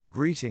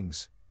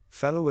Greetings,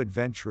 fellow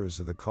adventurers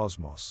of the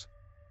cosmos.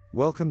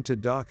 Welcome to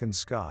Darkened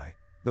Sky,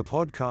 the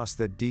podcast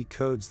that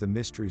decodes the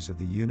mysteries of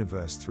the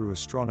universe through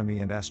astronomy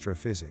and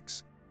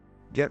astrophysics.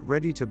 Get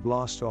ready to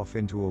blast off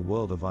into a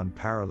world of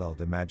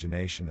unparalleled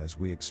imagination as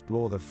we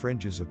explore the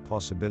fringes of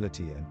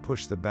possibility and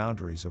push the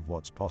boundaries of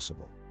what's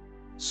possible.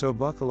 So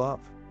buckle up,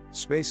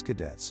 space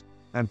cadets,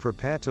 and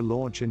prepare to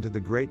launch into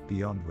the great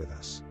beyond with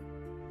us.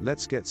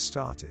 Let's get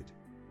started.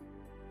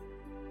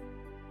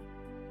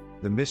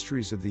 The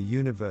mysteries of the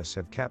universe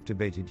have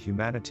captivated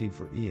humanity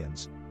for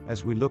eons,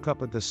 as we look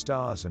up at the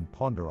stars and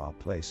ponder our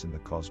place in the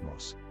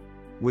cosmos.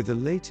 With the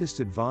latest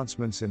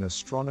advancements in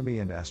astronomy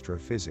and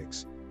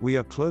astrophysics, we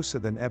are closer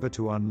than ever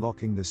to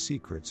unlocking the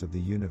secrets of the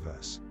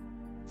universe.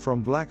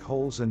 From black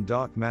holes and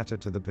dark matter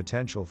to the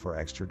potential for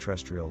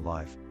extraterrestrial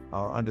life,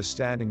 our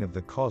understanding of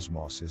the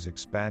cosmos is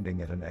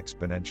expanding at an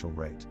exponential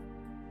rate.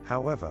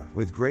 However,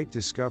 with great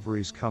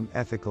discoveries come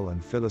ethical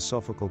and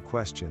philosophical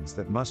questions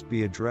that must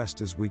be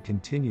addressed as we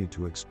continue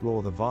to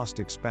explore the vast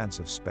expanse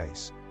of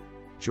space.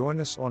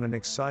 Join us on an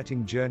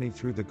exciting journey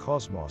through the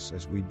cosmos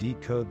as we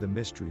decode the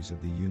mysteries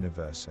of the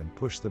universe and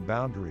push the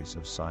boundaries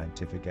of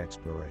scientific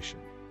exploration.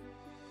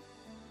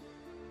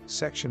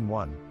 Section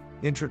 1.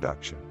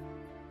 Introduction.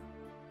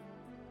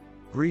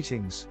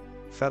 Greetings,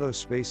 fellow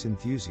space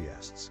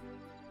enthusiasts.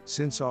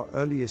 Since our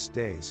earliest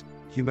days,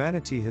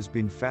 humanity has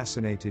been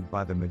fascinated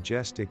by the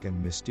majestic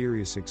and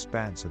mysterious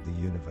expanse of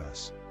the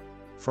universe.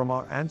 From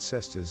our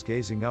ancestors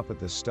gazing up at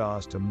the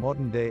stars to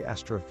modern-day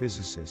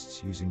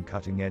astrophysicists using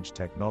cutting-edge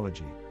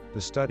technology,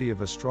 the study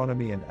of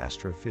astronomy and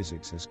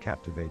astrophysics has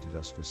captivated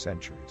us for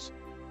centuries.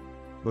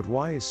 But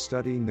why is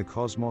studying the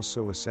cosmos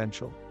so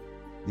essential?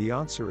 The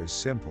answer is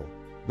simple.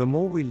 The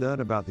more we learn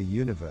about the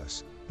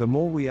universe, the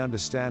more we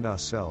understand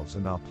ourselves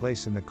and our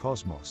place in the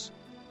cosmos.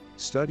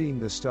 Studying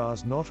the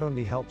stars not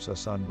only helps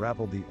us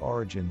unravel the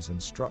origins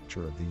and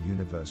structure of the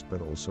universe but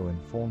also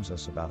informs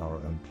us about our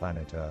own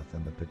planet Earth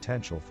and the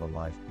potential for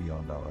life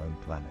beyond our own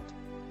planet.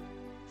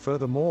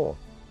 Furthermore,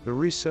 the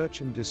research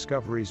and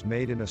discoveries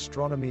made in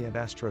astronomy and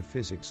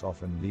astrophysics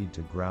often lead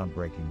to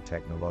groundbreaking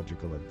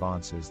technological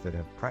advances that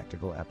have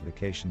practical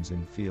applications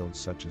in fields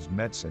such as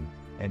medicine,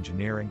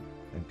 engineering,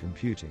 and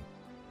computing.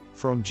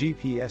 From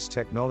GPS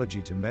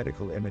technology to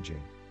medical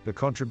imaging, the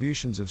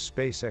contributions of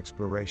space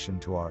exploration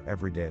to our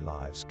everyday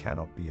lives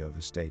cannot be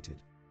overstated.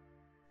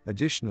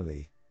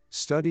 Additionally,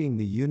 studying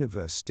the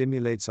universe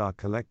stimulates our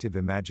collective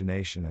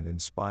imagination and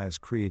inspires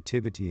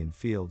creativity in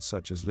fields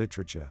such as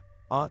literature,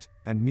 art,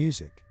 and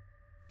music.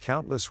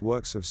 Countless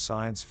works of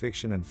science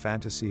fiction and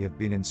fantasy have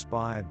been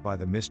inspired by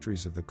the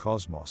mysteries of the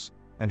cosmos,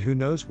 and who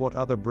knows what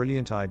other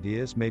brilliant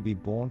ideas may be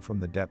born from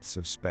the depths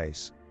of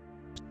space.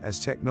 As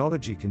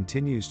technology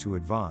continues to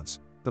advance,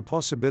 the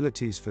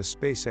possibilities for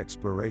space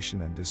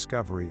exploration and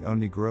discovery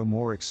only grow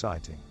more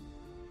exciting.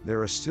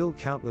 There are still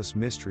countless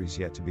mysteries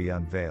yet to be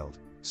unveiled,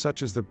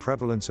 such as the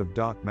prevalence of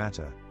dark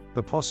matter,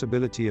 the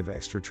possibility of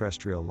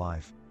extraterrestrial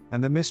life,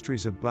 and the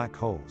mysteries of black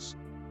holes.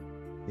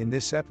 In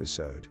this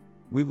episode,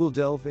 we will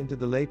delve into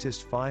the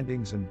latest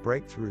findings and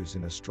breakthroughs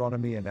in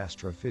astronomy and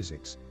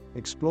astrophysics,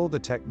 explore the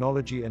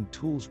technology and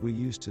tools we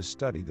use to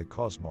study the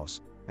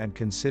cosmos, and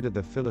consider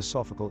the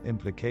philosophical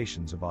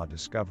implications of our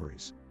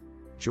discoveries.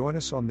 Join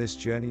us on this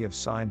journey of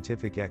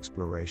scientific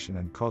exploration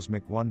and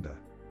cosmic wonder.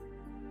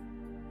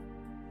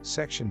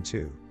 Section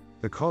 2.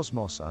 The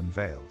Cosmos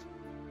Unveiled.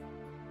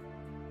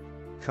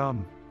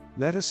 Come,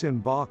 let us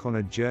embark on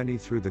a journey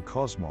through the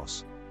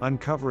cosmos,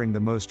 uncovering the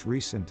most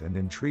recent and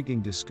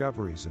intriguing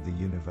discoveries of the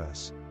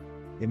universe.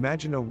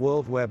 Imagine a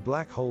world where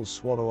black holes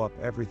swallow up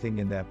everything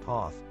in their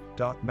path,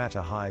 dark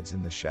matter hides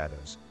in the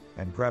shadows,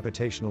 and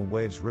gravitational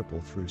waves ripple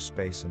through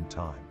space and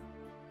time.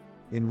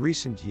 In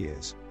recent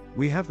years,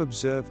 we have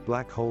observed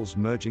black holes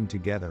merging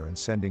together and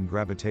sending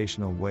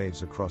gravitational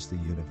waves across the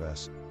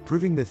universe,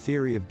 proving the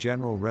theory of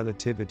general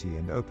relativity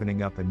and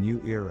opening up a new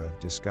era of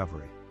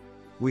discovery.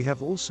 We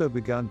have also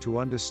begun to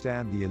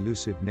understand the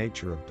elusive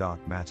nature of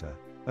dark matter,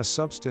 a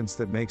substance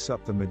that makes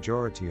up the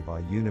majority of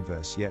our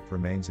universe yet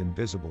remains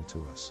invisible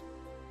to us.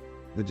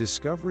 The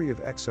discovery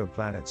of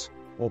exoplanets,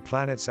 or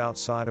planets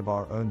outside of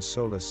our own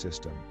solar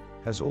system,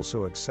 has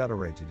also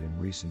accelerated in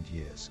recent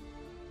years.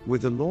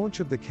 With the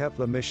launch of the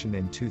Kepler mission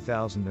in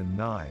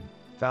 2009,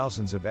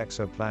 thousands of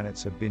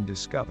exoplanets have been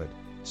discovered,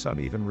 some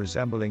even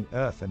resembling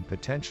Earth and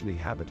potentially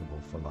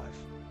habitable for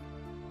life.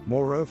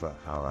 Moreover,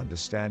 our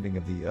understanding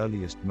of the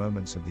earliest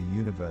moments of the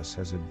universe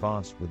has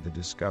advanced with the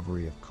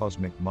discovery of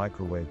cosmic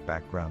microwave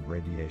background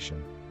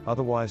radiation,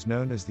 otherwise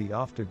known as the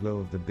afterglow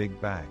of the Big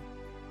Bang.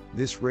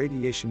 This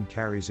radiation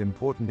carries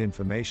important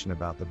information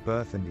about the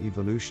birth and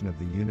evolution of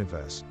the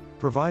universe,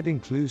 providing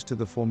clues to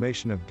the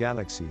formation of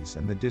galaxies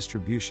and the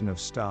distribution of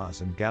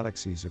stars and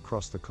galaxies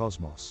across the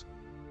cosmos.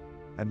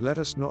 And let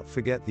us not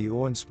forget the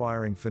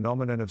awe-inspiring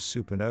phenomenon of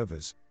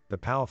supernovas, the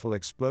powerful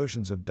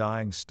explosions of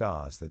dying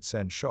stars that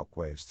send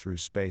shockwaves through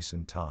space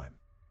and time.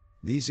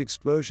 These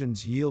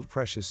explosions yield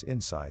precious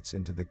insights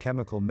into the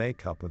chemical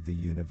makeup of the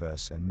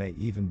universe and may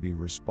even be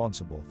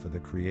responsible for the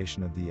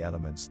creation of the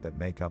elements that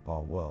make up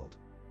our world.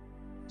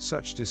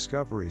 Such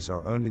discoveries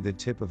are only the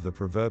tip of the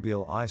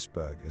proverbial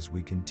iceberg as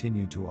we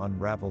continue to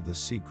unravel the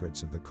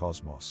secrets of the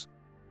cosmos.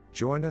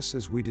 Join us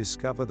as we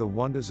discover the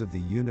wonders of the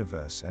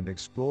universe and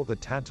explore the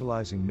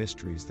tantalizing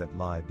mysteries that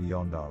lie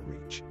beyond our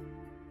reach.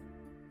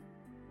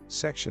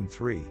 Section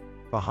 3: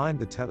 Behind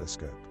the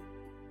Telescope.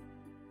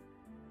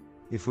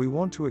 If we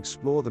want to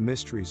explore the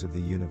mysteries of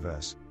the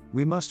universe,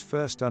 we must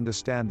first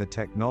understand the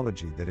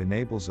technology that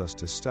enables us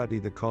to study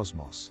the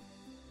cosmos.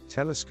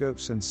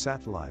 Telescopes and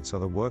satellites are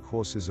the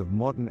workhorses of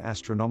modern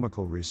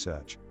astronomical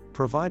research,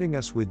 providing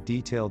us with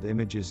detailed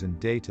images and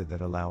data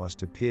that allow us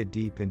to peer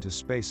deep into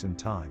space and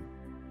time.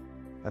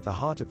 At the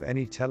heart of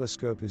any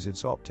telescope is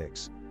its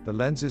optics, the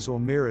lenses or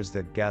mirrors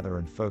that gather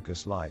and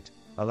focus light,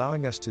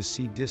 allowing us to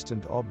see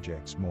distant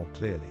objects more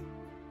clearly.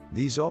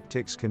 These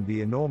optics can be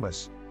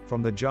enormous,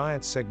 from the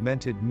giant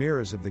segmented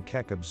mirrors of the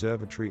Keck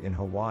Observatory in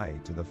Hawaii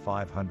to the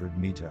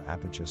 500-meter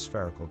aperture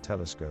spherical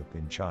telescope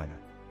in China.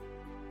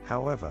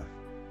 However,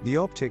 the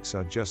optics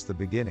are just the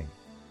beginning.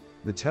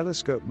 The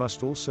telescope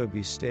must also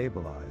be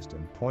stabilized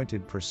and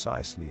pointed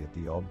precisely at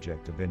the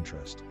object of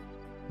interest.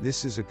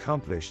 This is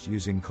accomplished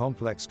using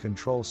complex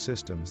control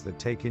systems that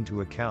take into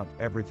account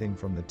everything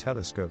from the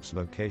telescope's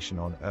location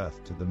on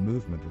Earth to the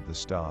movement of the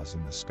stars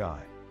in the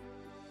sky.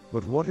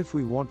 But what if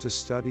we want to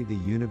study the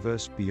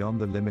universe beyond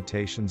the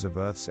limitations of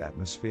Earth's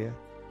atmosphere?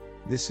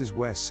 This is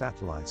where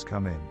satellites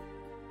come in.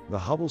 The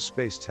Hubble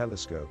Space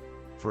Telescope,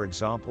 for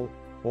example,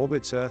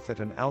 orbits Earth at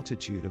an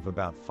altitude of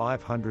about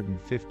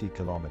 550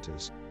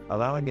 kilometers,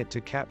 allowing it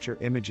to capture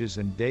images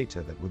and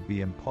data that would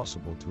be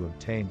impossible to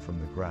obtain from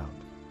the ground.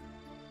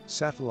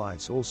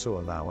 Satellites also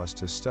allow us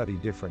to study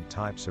different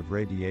types of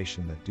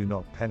radiation that do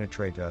not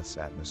penetrate Earth's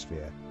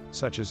atmosphere,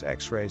 such as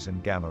X-rays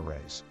and gamma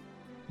rays.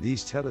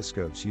 These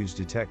telescopes use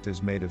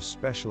detectors made of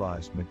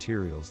specialized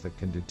materials that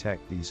can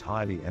detect these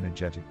highly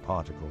energetic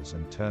particles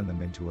and turn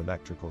them into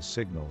electrical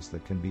signals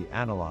that can be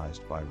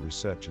analyzed by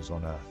researchers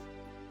on Earth.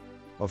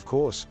 Of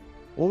course,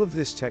 all of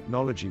this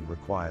technology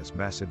requires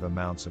massive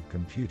amounts of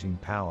computing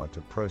power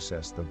to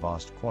process the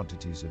vast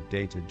quantities of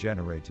data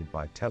generated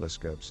by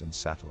telescopes and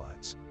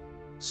satellites.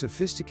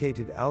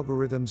 Sophisticated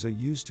algorithms are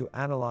used to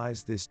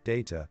analyze this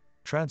data,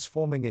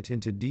 transforming it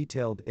into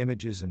detailed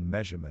images and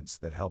measurements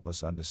that help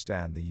us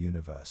understand the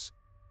universe.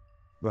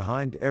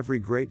 Behind every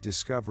great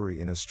discovery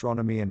in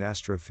astronomy and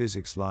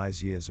astrophysics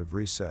lies years of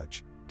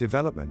research,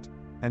 development,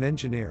 and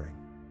engineering.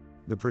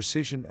 The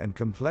precision and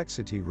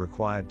complexity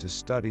required to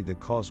study the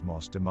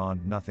cosmos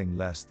demand nothing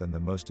less than the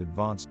most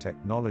advanced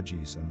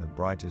technologies and the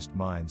brightest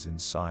minds in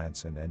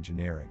science and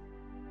engineering.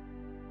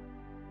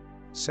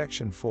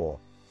 Section 4: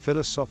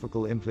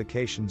 Philosophical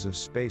Implications of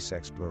Space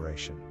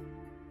Exploration.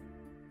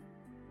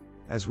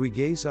 As we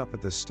gaze up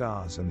at the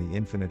stars and the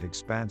infinite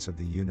expanse of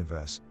the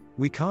universe,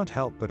 we can't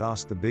help but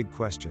ask the big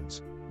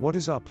questions. What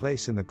is our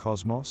place in the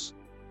cosmos?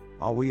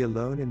 Are we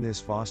alone in this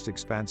vast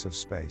expanse of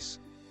space?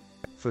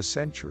 For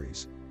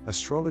centuries,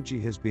 astrology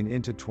has been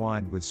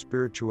intertwined with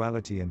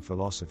spirituality and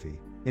philosophy,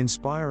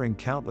 inspiring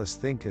countless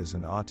thinkers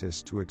and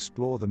artists to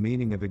explore the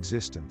meaning of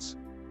existence.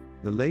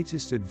 The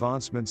latest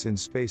advancements in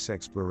space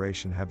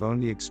exploration have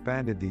only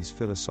expanded these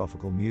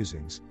philosophical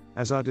musings,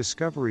 as our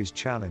discoveries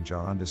challenge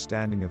our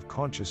understanding of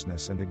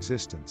consciousness and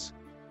existence.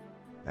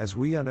 As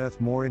we unearth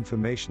more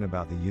information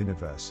about the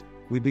universe,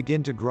 we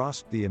begin to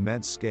grasp the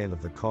immense scale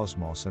of the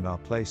cosmos and our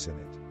place in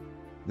it.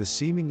 The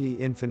seemingly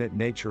infinite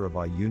nature of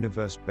our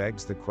universe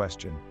begs the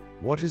question: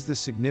 what is the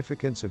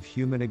significance of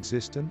human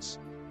existence?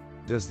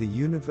 Does the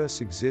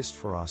universe exist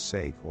for our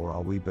sake, or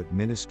are we but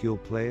minuscule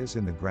players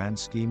in the grand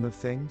scheme of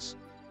things?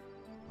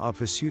 Our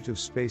pursuit of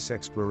space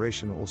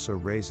exploration also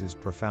raises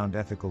profound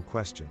ethical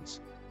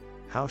questions.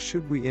 How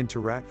should we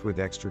interact with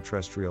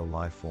extraterrestrial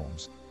life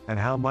forms, and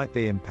how might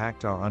they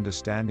impact our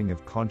understanding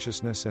of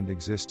consciousness and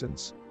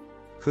existence?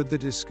 Could the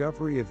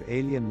discovery of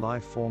alien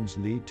life forms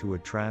lead to a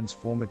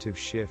transformative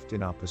shift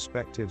in our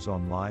perspectives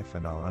on life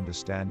and our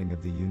understanding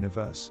of the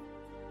universe?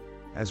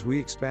 As we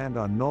expand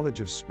our knowledge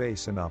of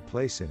space and our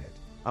place in it,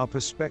 our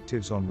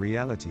perspectives on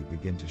reality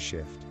begin to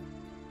shift.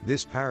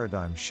 This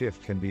paradigm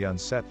shift can be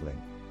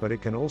unsettling, but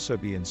it can also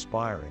be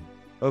inspiring,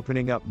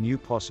 opening up new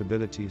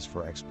possibilities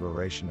for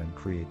exploration and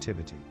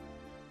creativity.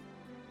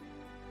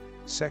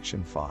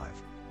 Section 5: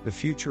 The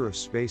Future of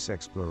Space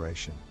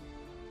Exploration.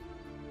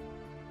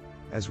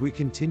 As we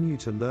continue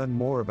to learn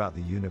more about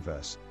the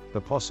universe,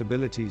 the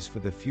possibilities for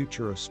the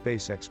future of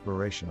space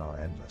exploration are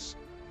endless.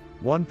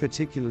 One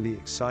particularly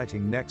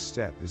exciting next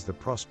step is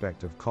the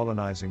prospect of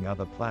colonizing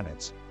other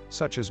planets,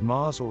 such as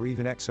Mars or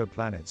even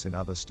exoplanets in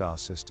other star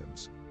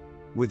systems.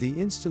 With the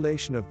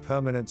installation of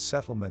permanent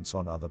settlements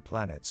on other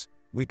planets,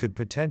 we could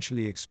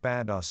potentially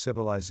expand our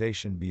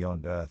civilization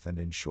beyond Earth and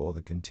ensure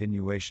the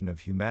continuation of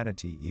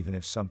humanity even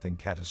if something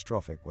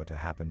catastrophic were to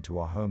happen to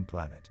our home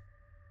planet.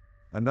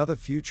 Another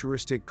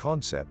futuristic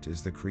concept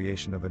is the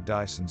creation of a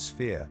Dyson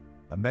sphere,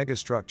 a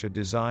megastructure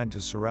designed to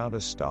surround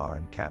a star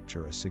and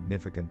capture a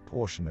significant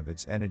portion of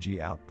its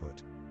energy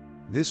output.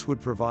 This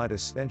would provide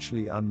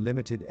essentially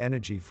unlimited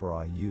energy for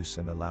our use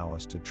and allow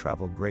us to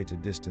travel greater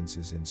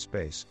distances in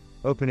space,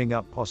 opening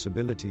up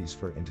possibilities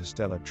for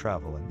interstellar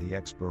travel and the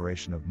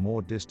exploration of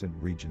more distant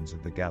regions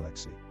of the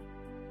galaxy.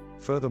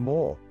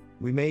 Furthermore,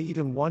 we may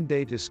even one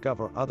day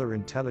discover other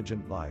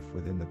intelligent life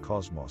within the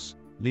cosmos,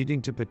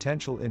 leading to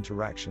potential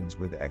interactions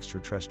with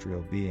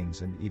extraterrestrial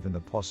beings and even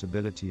the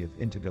possibility of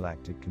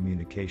intergalactic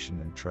communication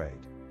and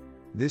trade.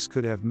 This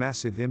could have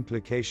massive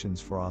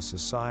implications for our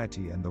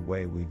society and the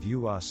way we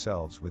view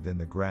ourselves within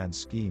the grand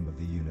scheme of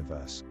the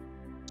universe.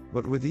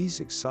 But with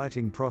these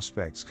exciting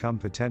prospects come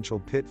potential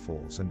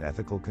pitfalls and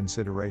ethical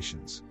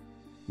considerations.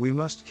 We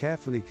must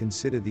carefully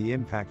consider the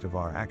impact of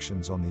our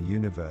actions on the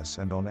universe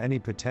and on any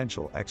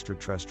potential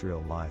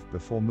extraterrestrial life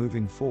before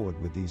moving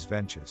forward with these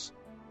ventures.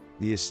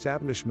 The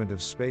establishment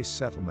of space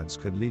settlements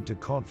could lead to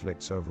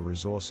conflicts over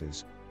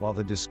resources, while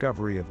the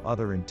discovery of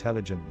other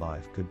intelligent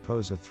life could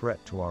pose a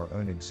threat to our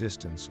own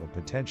existence or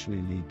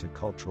potentially lead to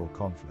cultural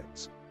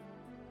conflicts.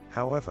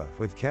 However,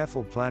 with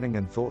careful planning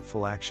and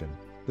thoughtful action,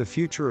 the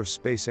future of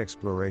space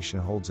exploration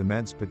holds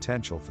immense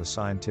potential for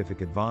scientific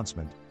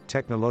advancement,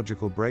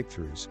 technological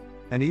breakthroughs,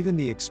 and even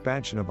the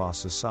expansion of our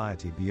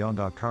society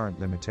beyond our current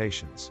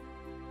limitations.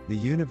 The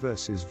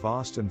universe is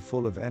vast and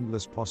full of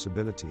endless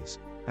possibilities,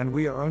 and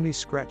we are only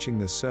scratching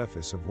the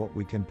surface of what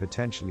we can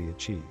potentially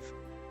achieve.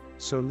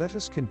 So let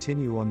us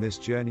continue on this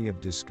journey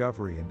of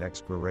discovery and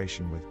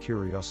exploration with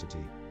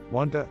curiosity,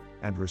 wonder,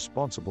 and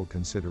responsible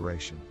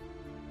consideration.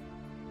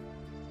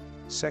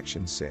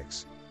 Section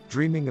 6.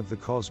 Dreaming of the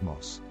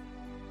Cosmos.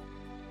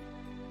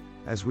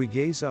 As we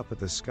gaze up at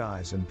the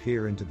skies and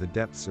peer into the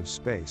depths of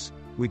space,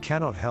 we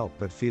cannot help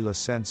but feel a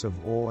sense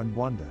of awe and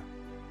wonder.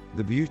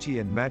 The beauty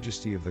and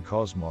majesty of the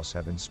cosmos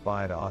have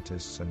inspired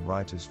artists and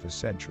writers for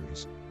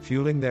centuries,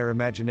 fueling their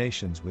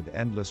imaginations with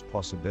endless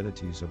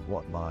possibilities of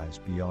what lies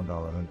beyond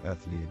our own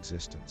earthly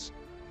existence.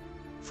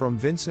 From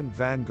Vincent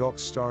van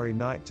Gogh's Starry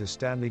Night to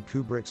Stanley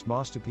Kubrick's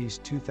masterpiece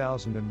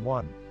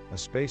 2001, A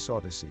Space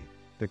Odyssey,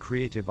 the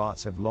creative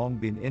arts have long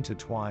been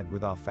intertwined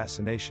with our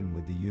fascination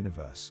with the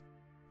universe.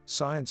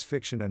 Science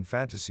fiction and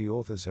fantasy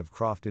authors have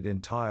crafted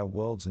entire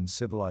worlds and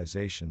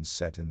civilizations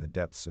set in the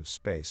depths of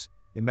space,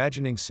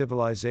 imagining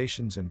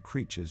civilizations and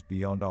creatures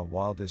beyond our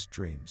wildest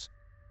dreams.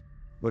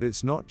 But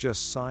it's not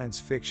just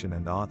science fiction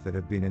and art that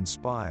have been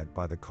inspired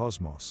by the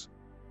cosmos.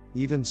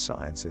 Even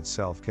science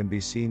itself can be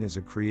seen as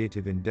a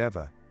creative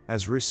endeavor,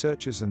 as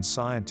researchers and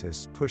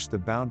scientists push the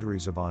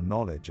boundaries of our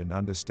knowledge and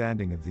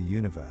understanding of the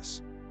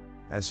universe.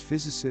 As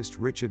physicist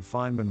Richard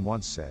Feynman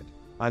once said,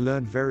 "I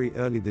learned very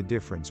early the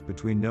difference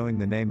between knowing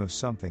the name of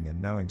something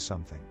and knowing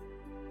something."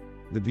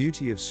 The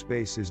beauty of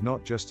space is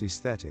not just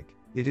aesthetic,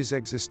 it is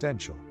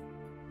existential.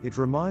 It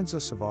reminds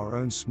us of our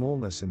own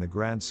smallness in the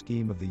grand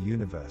scheme of the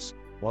universe,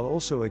 while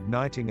also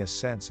igniting a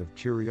sense of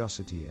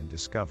curiosity and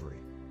discovery.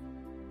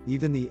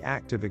 Even the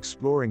act of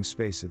exploring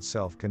space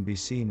itself can be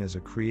seen as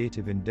a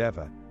creative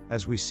endeavor,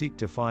 as we seek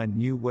to find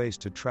new ways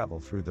to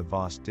travel through the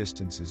vast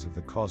distances of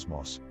the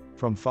cosmos,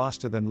 from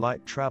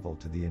faster-than-light travel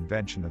to the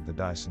invention of the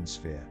Dyson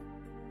sphere.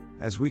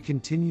 As we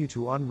continue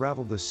to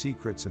unravel the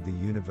secrets of the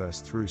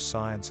universe through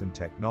science and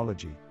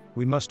technology,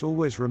 we must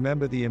always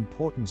remember the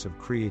importance of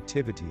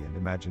creativity and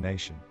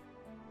imagination.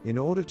 In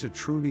order to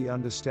truly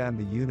understand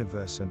the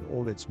universe and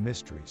all its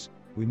mysteries,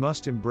 we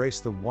must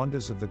embrace the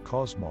wonders of the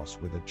cosmos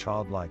with a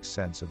childlike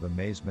sense of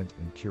amazement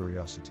and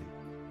curiosity.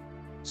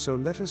 So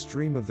let us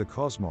dream of the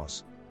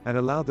cosmos, and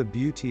allow the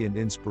beauty and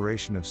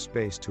inspiration of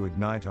space to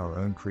ignite our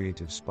own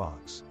creative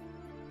sparks.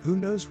 Who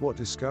knows what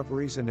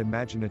discoveries and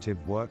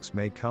imaginative works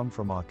may come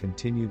from our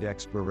continued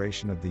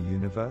exploration of the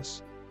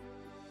universe?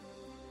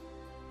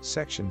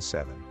 Section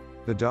 7.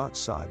 The Dark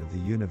Side of the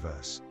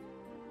Universe.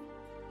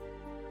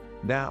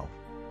 Now,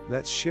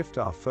 let's shift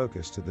our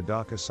focus to the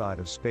darker side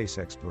of space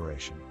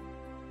exploration.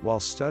 While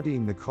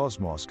studying the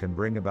cosmos can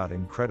bring about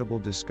incredible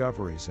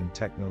discoveries and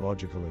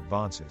technological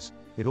advances,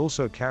 it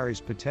also carries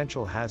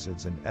potential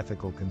hazards and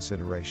ethical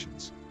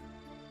considerations.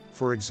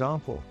 For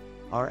example,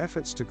 our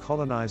efforts to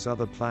colonize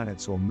other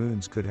planets or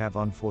moons could have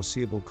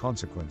unforeseeable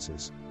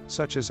consequences,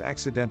 such as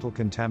accidental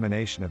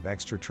contamination of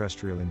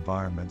extraterrestrial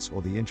environments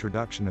or the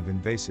introduction of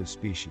invasive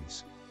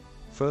species.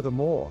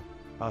 Furthermore,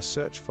 our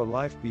search for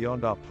life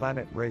beyond our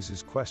planet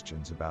raises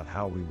questions about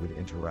how we would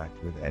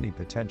interact with any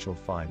potential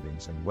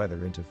findings and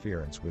whether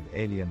interference with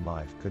alien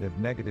life could have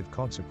negative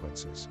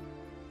consequences.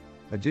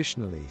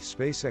 Additionally,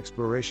 space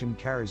exploration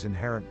carries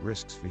inherent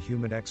risks for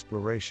human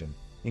exploration,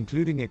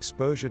 including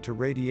exposure to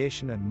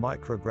radiation and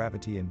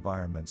microgravity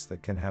environments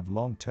that can have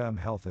long-term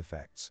health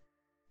effects.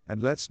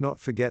 And let's not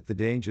forget the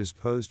dangers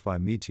posed by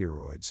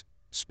meteoroids,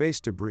 space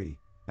debris,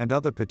 and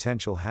other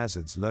potential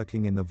hazards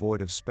lurking in the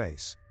void of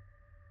space.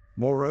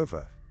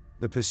 Moreover,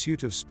 the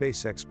pursuit of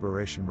space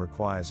exploration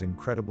requires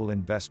incredible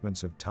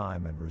investments of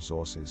time and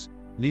resources,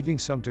 leaving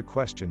some to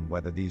question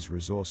whether these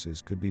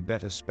resources could be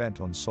better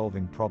spent on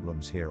solving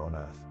problems here on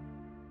Earth.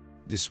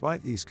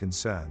 Despite these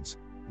concerns,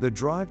 the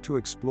drive to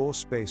explore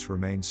space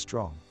remains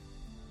strong.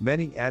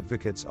 Many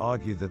advocates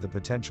argue that the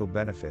potential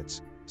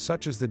benefits,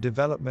 such as the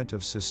development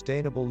of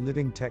sustainable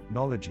living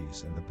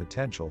technologies and the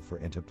potential for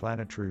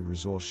interplanetary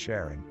resource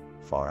sharing,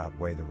 far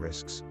outweigh the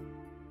risks.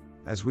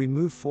 As we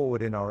move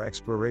forward in our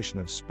exploration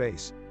of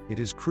space, it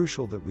is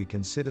crucial that we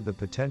consider the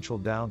potential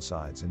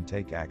downsides and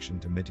take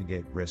action to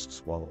mitigate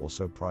risks while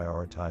also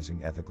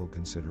prioritizing ethical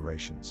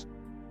considerations.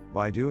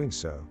 By doing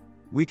so,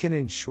 we can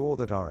ensure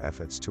that our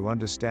efforts to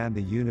understand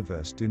the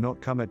universe do not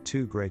come at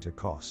too great a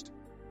cost.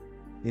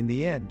 In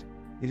the end,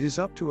 it is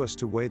up to us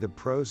to weigh the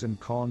pros and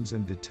cons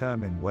and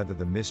determine whether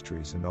the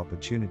mysteries and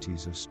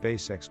opportunities of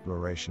space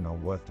exploration are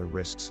worth the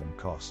risks and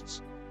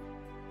costs.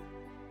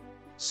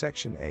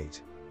 Section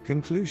 8.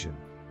 Conclusion.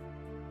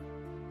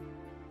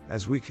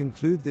 As we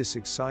conclude this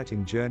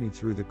exciting journey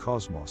through the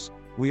cosmos,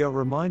 we are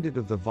reminded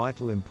of the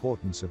vital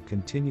importance of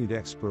continued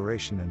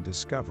exploration and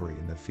discovery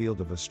in the field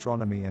of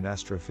astronomy and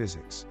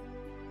astrophysics.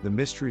 The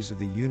mysteries of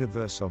the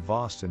universe are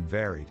vast and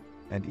varied,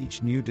 and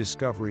each new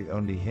discovery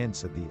only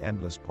hints at the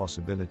endless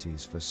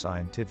possibilities for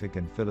scientific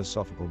and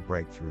philosophical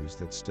breakthroughs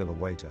that still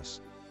await us.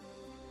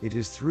 It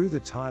is through the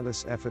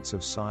tireless efforts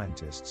of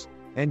scientists,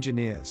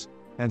 engineers,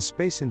 and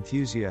space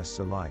enthusiasts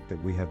alike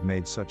that we have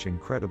made such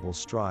incredible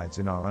strides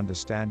in our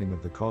understanding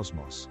of the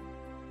cosmos.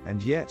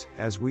 And yet,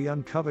 as we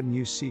uncover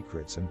new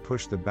secrets and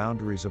push the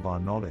boundaries of our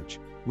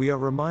knowledge, we are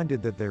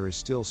reminded that there is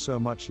still so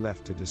much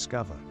left to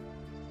discover.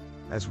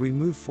 As we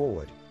move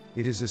forward,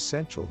 it is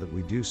essential that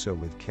we do so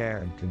with care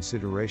and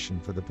consideration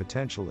for the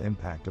potential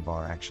impact of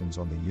our actions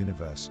on the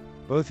universe,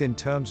 both in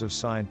terms of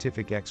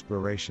scientific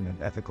exploration and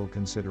ethical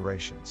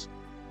considerations.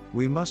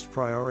 We must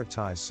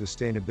prioritize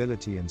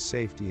sustainability and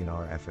safety in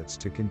our efforts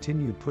to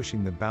continue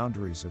pushing the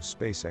boundaries of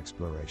space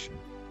exploration.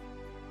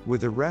 With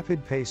the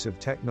rapid pace of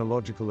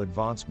technological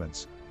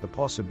advancements, the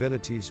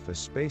possibilities for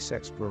space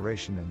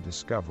exploration and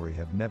discovery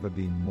have never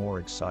been more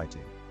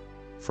exciting.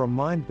 From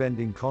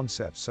mind-bending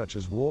concepts such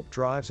as warp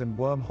drives and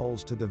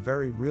wormholes to the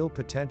very real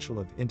potential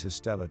of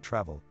interstellar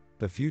travel,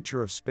 the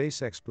future of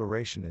space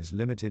exploration is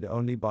limited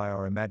only by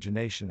our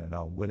imagination and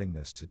our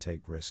willingness to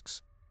take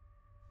risks.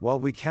 While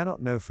we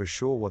cannot know for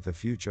sure what the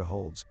future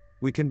holds,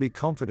 we can be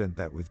confident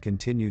that with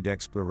continued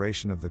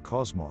exploration of the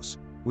cosmos,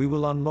 we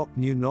will unlock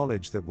new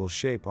knowledge that will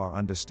shape our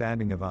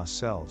understanding of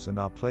ourselves and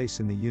our place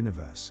in the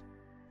universe.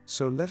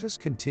 So let us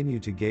continue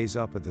to gaze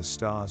up at the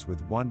stars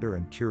with wonder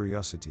and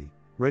curiosity,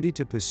 ready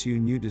to pursue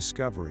new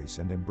discoveries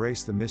and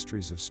embrace the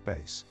mysteries of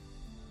space.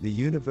 The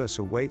universe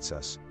awaits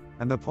us,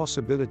 and the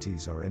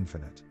possibilities are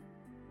infinite.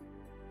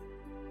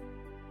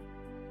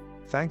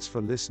 Thanks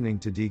for listening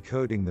to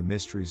Decoding the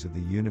Mysteries of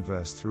the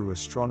Universe through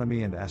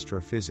Astronomy and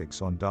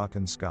Astrophysics on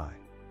Darkened Sky.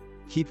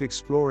 Keep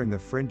exploring the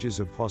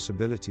fringes of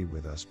possibility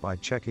with us by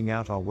checking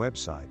out our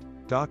website,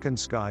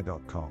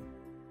 darkendsky.com.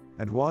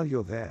 And while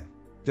you're there,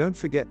 don't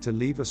forget to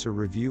leave us a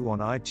review on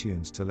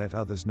iTunes to let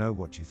others know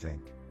what you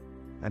think.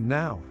 And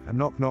now, a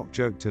knock-knock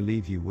joke to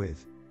leave you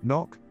with.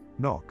 Knock,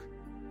 knock.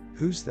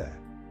 Who's there?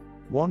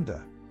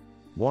 Wanda.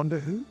 Wanda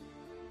who?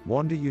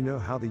 Wanda, you know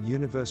how the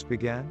universe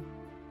began?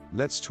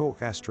 Let's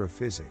talk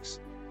astrophysics.